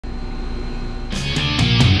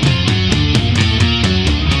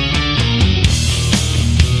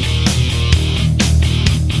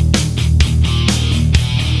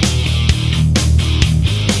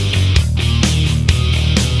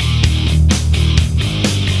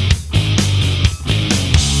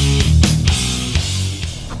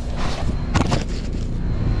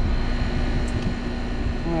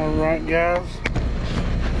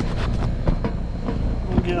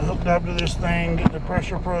up to this thing, get the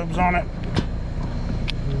pressure probes on it.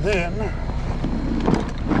 And then,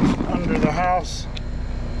 under the house,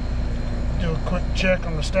 do a quick check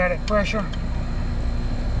on the static pressure.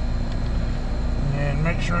 And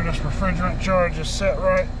make sure this refrigerant charge is set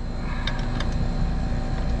right.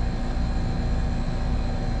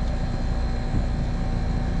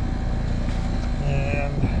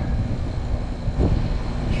 And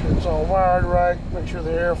make sure it's all wired right. Make sure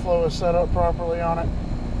the airflow is set up properly on it.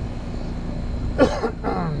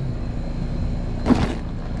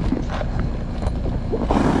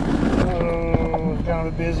 Kind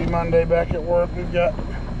of a busy Monday back at work. We've got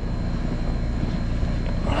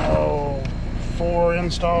 4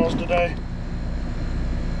 installs today,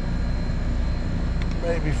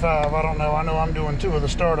 maybe 5, I don't know. I know I'm doing 2 of the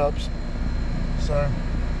startups, so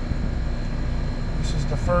this is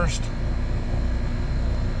the first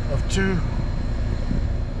of 2.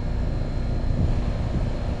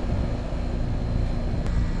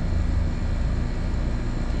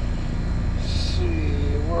 Let's see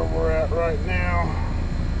where we're at right now.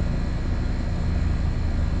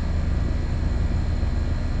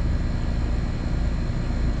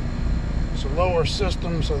 It's a lower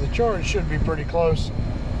system, so the charge should be pretty close.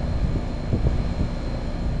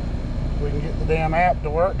 We can get the damn app to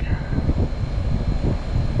work.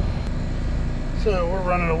 So we're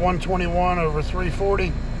running a 121 over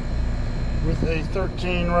 340 with a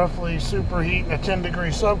 13 roughly superheat and a 10-degree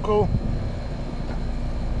subcool.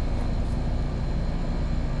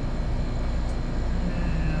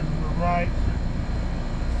 And we're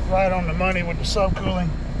right on the money with the subcooling.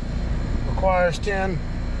 Requires 10.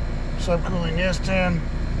 Subcooling is 10.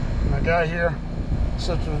 My guy here,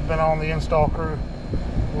 since we've been on the install crew,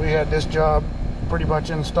 we had this job pretty much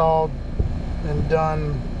installed and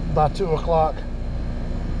done by 2 o'clock.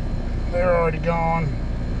 They're already gone,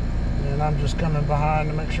 and I'm just coming behind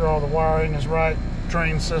to make sure all the wiring is right.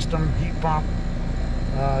 Trane system, heat pump.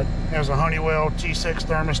 There's a Honeywell T6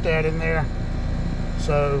 thermostat in there,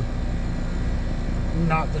 so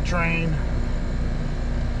not the Trane.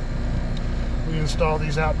 We install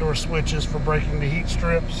these outdoor switches for breaking the heat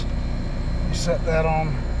strips. We set that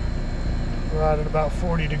on right at about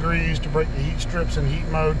 40 degrees to break the heat strips in heat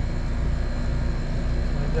mode.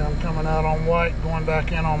 And then I'm coming out on white, going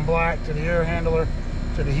back in on black to the air handler,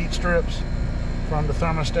 to the heat strips. From the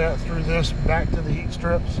thermostat through this, back to the heat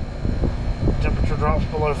strips. Temperature drops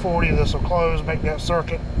below 40, this will close, make that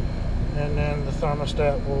circuit. And then the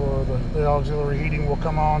thermostat or the auxiliary heating will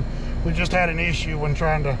come on. We just had an issue when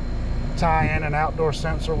trying to tie in an outdoor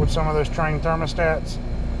sensor with some of those Trane thermostats,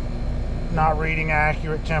 not reading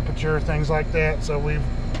accurate temperature, things like that. So we've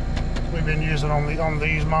been using on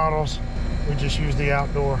these models, we just use the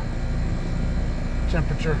outdoor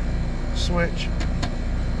temperature switch,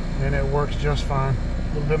 and it works just fine.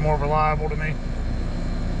 A little bit more reliable to me.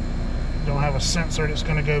 Don't have a sensor that's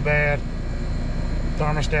going to go bad.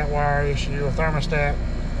 Thermostat wire issue, a thermostat.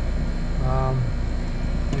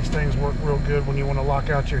 These things work real good when you want to lock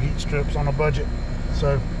out your heat strips on a budget.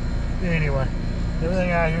 So anyway,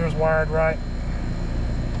 everything out here is wired right.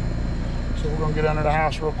 So we're going to get under the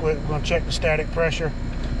house real quick. We're going to check the static pressure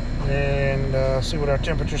and see what our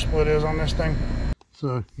temperature split is on this thing.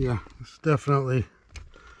 So yeah, this definitely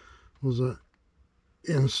was a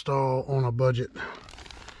install on a budget.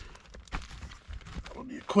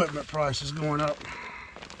 The equipment price is going up.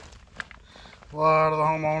 A lot of the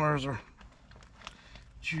homeowners are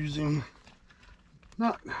choosing,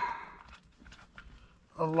 not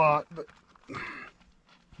a lot, but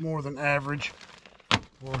more than average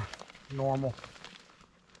or normal,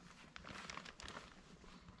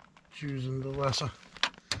 choosing the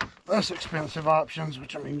less expensive options,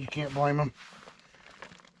 which, I mean, you can't blame them.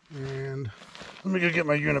 And let me go get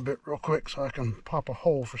my unibit real quick so I can pop a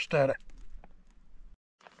hole for static.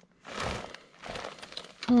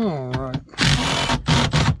 All right.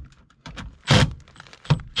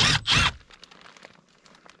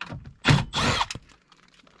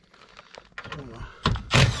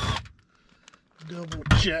 Double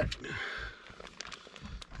check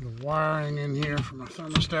the wiring in here for my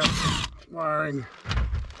thermostat wiring,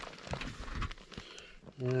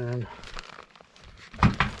 and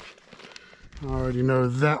I already know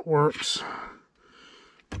that works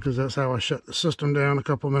because that's how I shut the system down a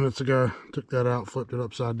couple minutes ago. Took that out, flipped it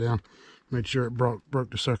upside down, made sure it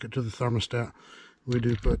broke the circuit to the thermostat. We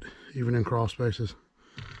do put, even in crawl spaces,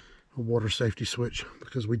 a water safety switch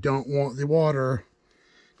because we don't want the water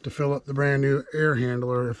to fill up the brand new air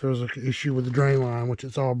handler if there's an issue with the drain line, which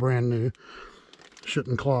it's all brand new,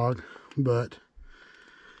 shouldn't clog. But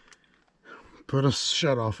put a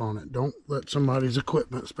shut off on it. Don't let somebody's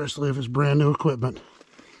equipment, especially if it's brand new equipment,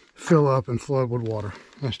 fill up and flood with water.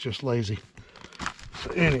 That's just lazy.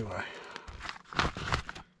 So anyway,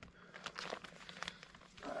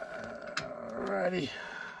 alrighty.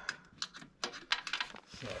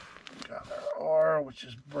 So we've got our R, which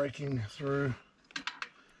is breaking through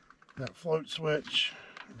that float switch,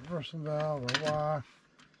 reversal valve, our Y,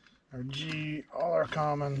 our G, all our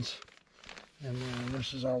commons, and then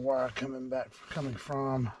this is our Y coming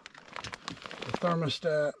from the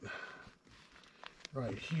thermostat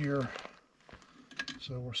right here.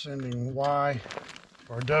 So we're sending Y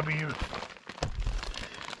or W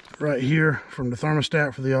right here from the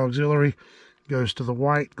thermostat for the auxiliary, goes to the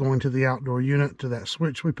white, going to the outdoor unit, to that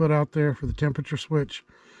switch we put out there for the temperature switch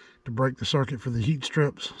to break the circuit for the heat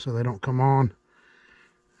strips so they don't come on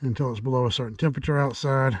until it's below a certain temperature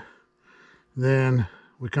outside. Then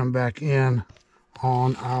we come back in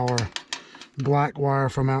on our black wire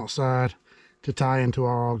from outside to tie into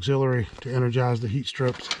our auxiliary to energize the heat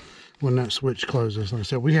strips when that switch closes. Like I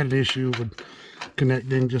said, we had an issue with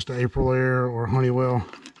connecting just a Aprilaire or Honeywell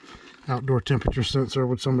outdoor temperature sensor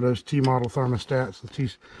with some of those T-model thermostats.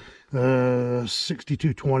 The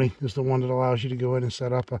 6220 is the one that allows you to go in and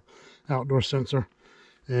set up a outdoor sensor,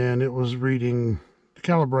 and it was reading, the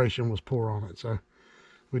calibration was poor on it, so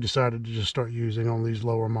we decided to just start using on these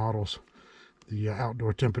lower models the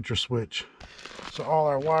outdoor temperature switch. So all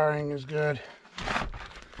our wiring is good.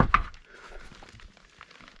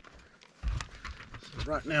 So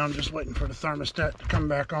right now I'm just waiting for the thermostat to come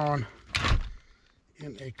back on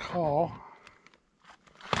in a call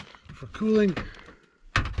for cooling.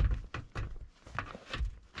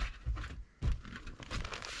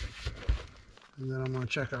 And then I'm going to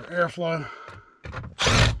check our airflow,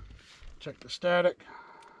 check the static,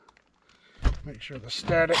 make sure the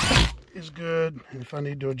static is good, and if I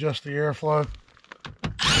need to adjust the airflow,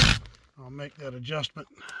 I'll make that adjustment.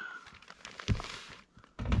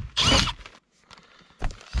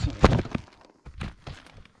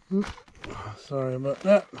 So, sorry about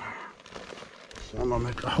that. So I'm going to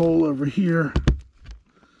make a hole over here.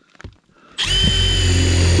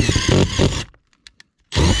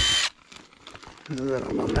 And then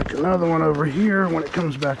I'm going to make another one over here when it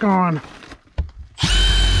comes back on.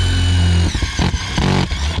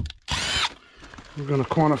 We're going to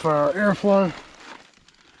quantify our airflow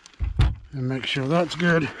and make sure that's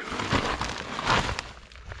good.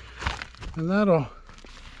 And that'll,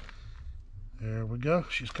 there we go.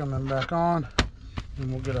 She's coming back on.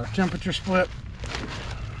 And we'll get our temperature split.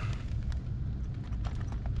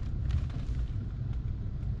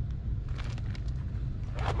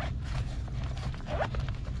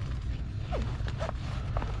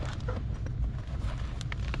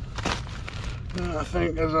 I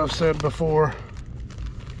think, as I've said before,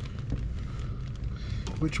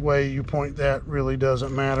 which way you point that really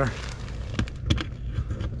doesn't matter.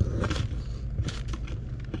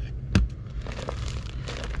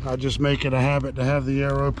 I just make it a habit to have the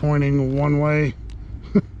arrow pointing one way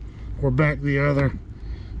or back the other,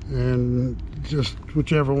 and just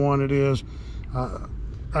whichever one it is,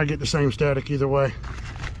 I get the same static either way.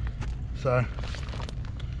 So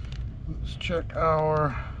let's check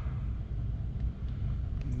our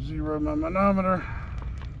zero my manometer.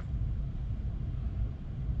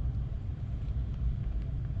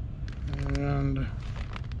 And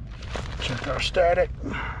check our static.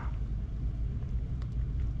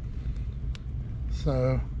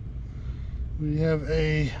 So we have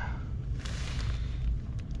a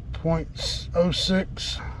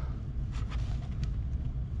 0.06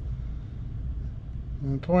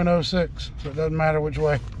 and 0.06, so it doesn't matter which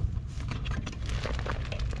way.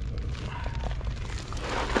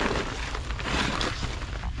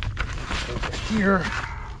 Over here,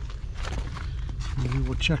 we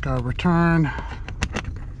will check our return.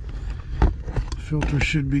 Filter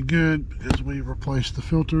should be good because we replace the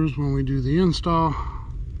filters when we do the install.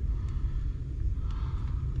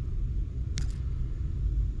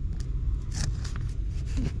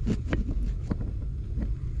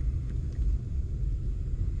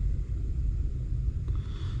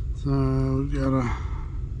 So we've got a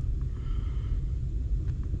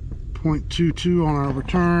 0.22 on our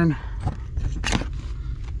return.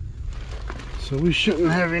 So we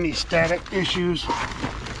shouldn't have any static issues.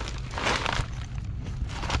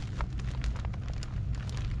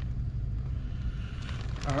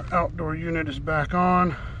 Our outdoor unit is back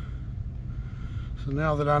on. So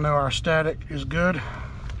now that I know our static is good,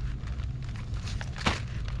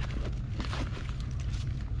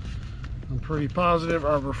 I'm pretty positive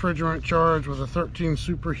our refrigerant charge with a 13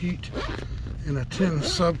 superheat and a 10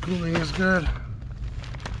 subcooling is good.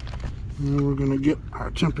 And we're going to get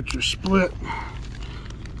our temperature split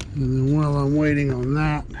And then while I'm waiting on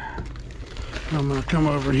that, I'm going to come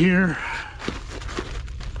over here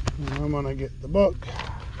and I'm going to get the book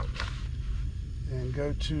and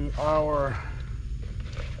go to our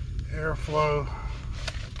airflow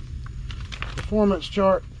performance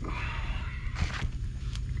chart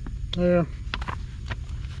there,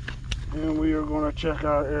 and we are going to check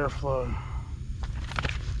our airflow.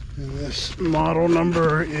 And this model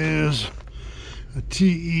number is a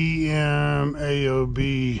TEM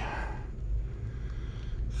AOB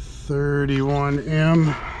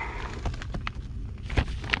 31M,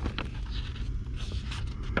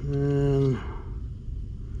 and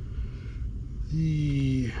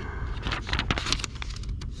the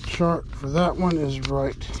chart for that one is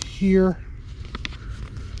right here,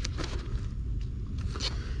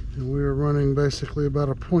 and we are running basically about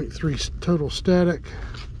a 0.3 total static.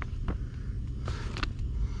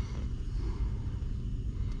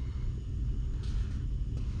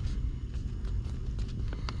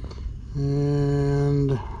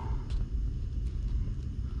 And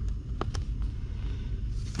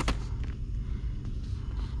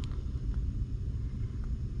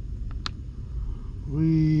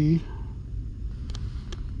we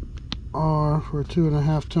are, for a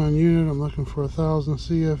 2.5 ton unit, I'm looking for 1,000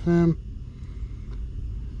 CFM.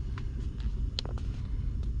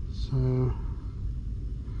 So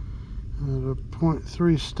at a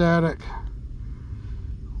 0.3 static,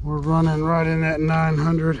 we're running right in that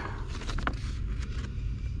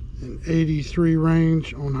 983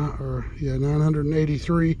 range on, or yeah,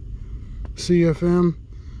 983 CFM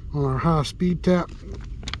on our high speed tap,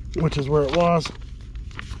 which is where it was,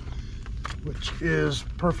 which is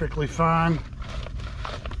perfectly fine.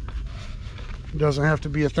 It doesn't have to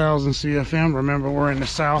be 1,000 CFM. Remember, we're in the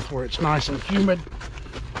south where it's nice and humid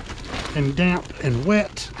and damp and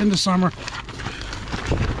wet in the summer.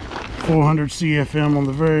 400 CFM on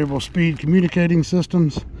the variable speed communicating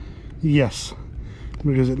systems, yes,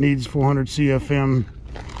 because it needs 400 CFM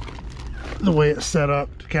the way it's set up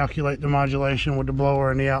to calculate the modulation with the blower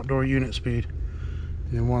and the outdoor unit speed.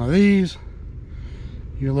 And one of these,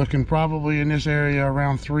 you're looking probably in this area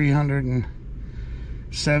around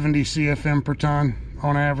 370 CFM per ton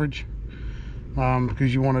on average,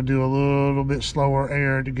 because you want to do a little bit slower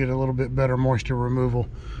air to get a little bit better moisture removal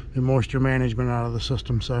and moisture management out of the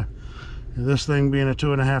system. So this thing being a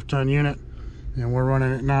 2.5 ton unit, and we're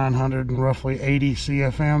running at 980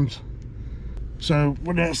 CFMs. So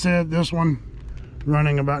with that said, this one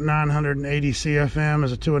running about 980 CFM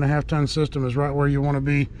as a 2.5 ton system is right where you want to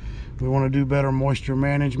be. We want to do better moisture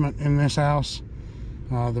management in this house.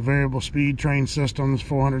 The variable speed Trane systems,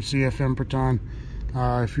 400 CFM per ton.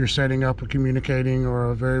 If you're setting up a communicating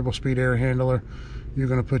or a variable speed air handler, you're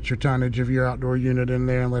going to put your tonnage of your outdoor unit in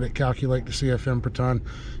there and let it calculate the CFM per ton.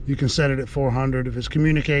 You can set it at 400. If it's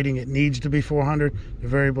communicating, it needs to be 400, the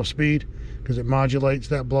variable speed, because it modulates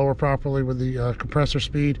that blower properly with the compressor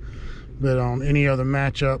speed. But on any other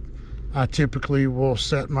matchup, I typically will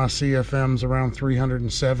set my CFMs around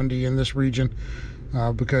 370 in this region,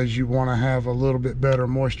 because you want to have a little bit better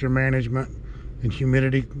moisture management and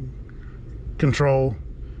humidity control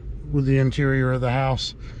with the interior of the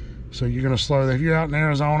house. So you're going to slow that. If you're out in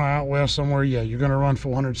Arizona, out west somewhere, yeah, you're going to run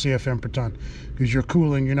 400 CFM per ton because you're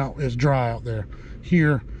cooling. You're not, it's dry out there.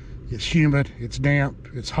 Here, it's humid, it's damp,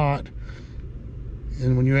 it's hot.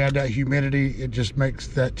 And when you add that humidity, it just makes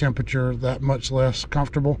that temperature that much less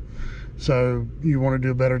comfortable. So you want to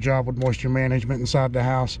do a better job with moisture management inside the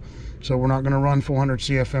house. So we're not going to run 400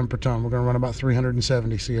 CFM per ton. We're going to run about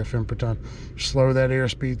 370 CFM per ton. Slow that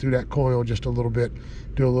airspeed through that coil just a little bit.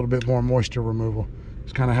 Do a little bit more moisture removal.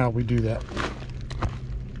 It's kind of how we do that.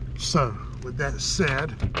 So with that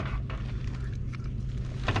said,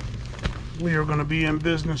 we are going to be in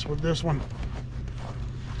business with this one.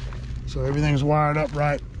 So everything's wired up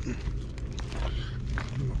right. I'm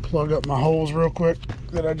going to plug up my holes real quick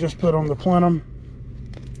that I just put on the plenum.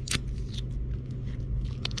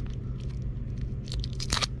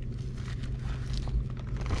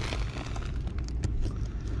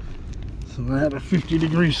 So I had a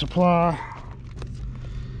 50-degree supply.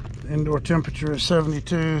 Indoor temperature is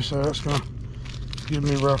 72, so that's going to give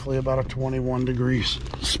me roughly about a 21 degrees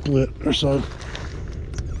split or so.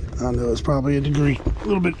 I know it's probably a degree, a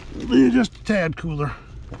little bit, just a tad cooler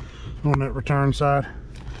on that return side.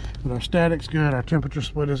 But our static's good, our temperature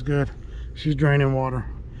split is good. She's draining water.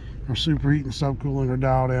 Our superheat and subcooling are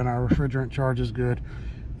dialed in. Our refrigerant charge is good.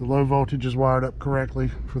 The low voltage is wired up correctly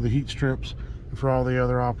for the heat strips and for all the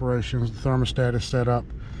other operations. The thermostat is set up,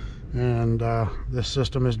 and this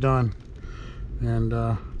system is done. And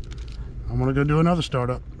I'm gonna go do another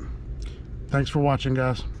startup. Thanks for watching,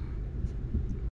 guys.